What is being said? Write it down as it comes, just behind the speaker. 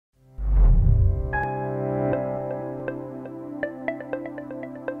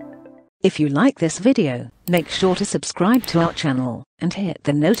If you like this video, make sure to subscribe to our channel and hit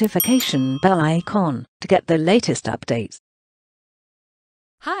the notification bell icon to get the latest updates.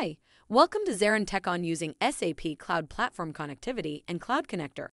 Hi, welcome to ZaranTech on using SAP Cloud Platform Connectivity and Cloud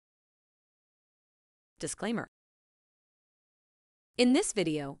Connector. Disclaimer. In this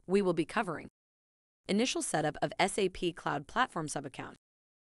video, we will be covering initial setup of SAP Cloud Platform subaccount,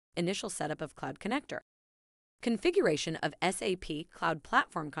 initial setup of Cloud Connector, configuration of SAP Cloud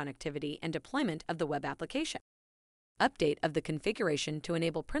Platform connectivity and deployment of the web application, update of the configuration to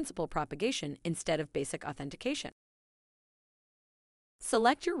enable principal propagation instead of basic authentication.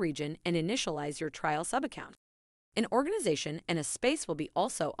 Select your region and initialize your trial subaccount. An organization and a space will be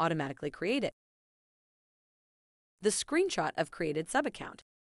also automatically created. The screenshot of created subaccount.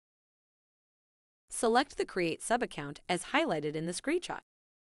 Select the Create Subaccount as highlighted in the screenshot.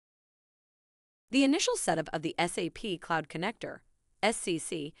 The initial setup of the SAP Cloud Connector,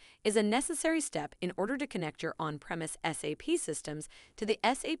 SCC, is a necessary step in order to connect your on-premise SAP systems to the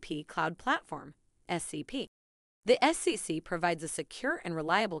SAP Cloud Platform, SCP. The SCC provides a secure and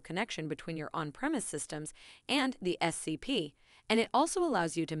reliable connection between your on-premise systems and the SCP, and it also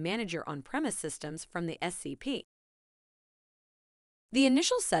allows you to manage your on-premise systems from the SCP. The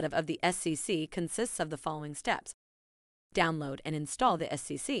initial setup of the SCC consists of the following steps. Download and install the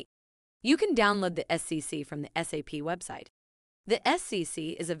SCC. You can download the SCC from the SAP website. The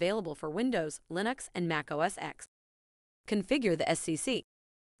SCC is available for Windows, Linux, and Mac OS X. Configure the SCC.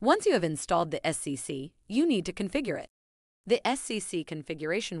 Once you have installed the SCC, you need to configure it. The SCC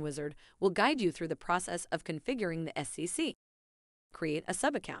configuration wizard will guide you through the process of configuring the SCC. Create a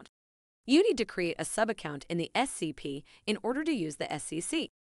subaccount. You need to create a subaccount in the SCP in order to use the SCC.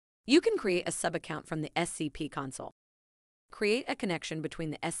 You can create a subaccount from the SCP console. Create a connection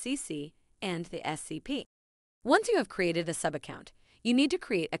between the SCC and the SCP. Once you have created a subaccount, you need to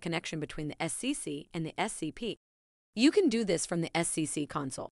create a connection between the SCC and the SCP. You can do this from the SCC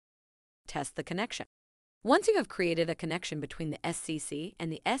console. Test the connection. Once you have created a connection between the SCC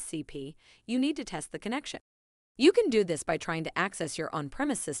and the SCP, you need to test the connection. You can do this by trying to access your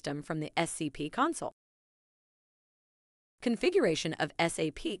on-premise system from the SCP console. Configuration of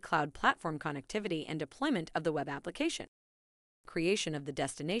SAP Cloud Platform connectivity and deployment of the web application. Creation of the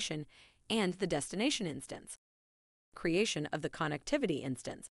destination and the destination instance. Creation of the connectivity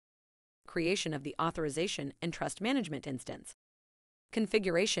instance. Creation of the authorization and trust management instance.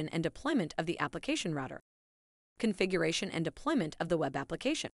 Configuration and deployment of the application router. Configuration and deployment of the web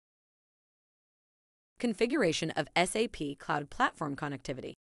application. Configuration of SAP Cloud Platform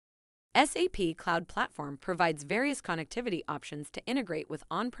connectivity. SAP Cloud Platform provides various connectivity options to integrate with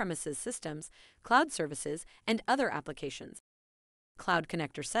on-premises systems, cloud services, and other applications. Cloud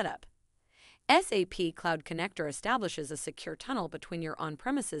Connector setup. SAP Cloud Connector establishes a secure tunnel between your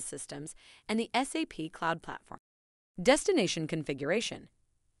on-premises systems and the SAP Cloud Platform. Destination configuration.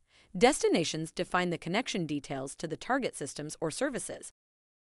 Destinations define the connection details to the target systems or services.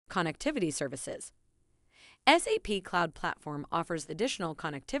 Connectivity services. SAP Cloud Platform offers additional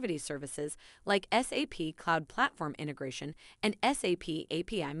connectivity services like SAP Cloud Platform integration and SAP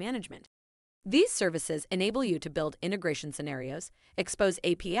API management. These services enable you to build integration scenarios, expose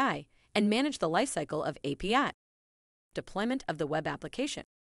API, and manage the lifecycle of API. Deployment of the web application.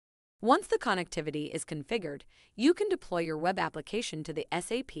 Once the connectivity is configured, you can deploy your web application to the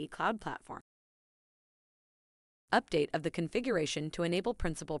SAP Cloud Platform. Update of the configuration to enable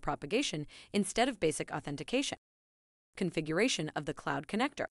principal propagation instead of basic authentication. Configuration of the Cloud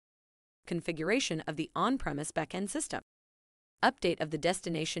Connector. Configuration of the on-premise backend system. Update of the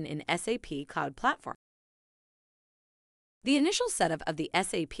destination in SAP Cloud Platform. The initial setup of the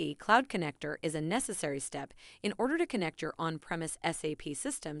SAP Cloud Connector is a necessary step in order to connect your on-premise SAP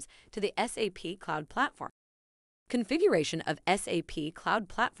systems to the SAP Cloud Platform. Configuration of SAP Cloud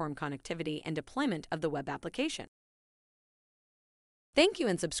Platform connectivity and deployment of the web application. Thank you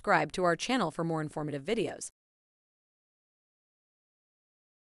and subscribe to our channel for more informative videos.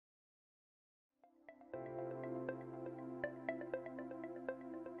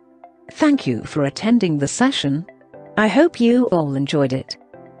 Thank you for attending the session. I hope you all enjoyed it.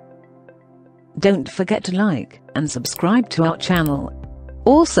 Don't forget to like and subscribe to our channel.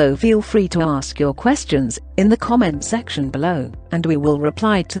 Also, feel free to ask your questions in the comment section below, and we will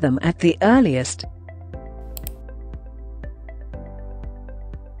reply to them at the earliest.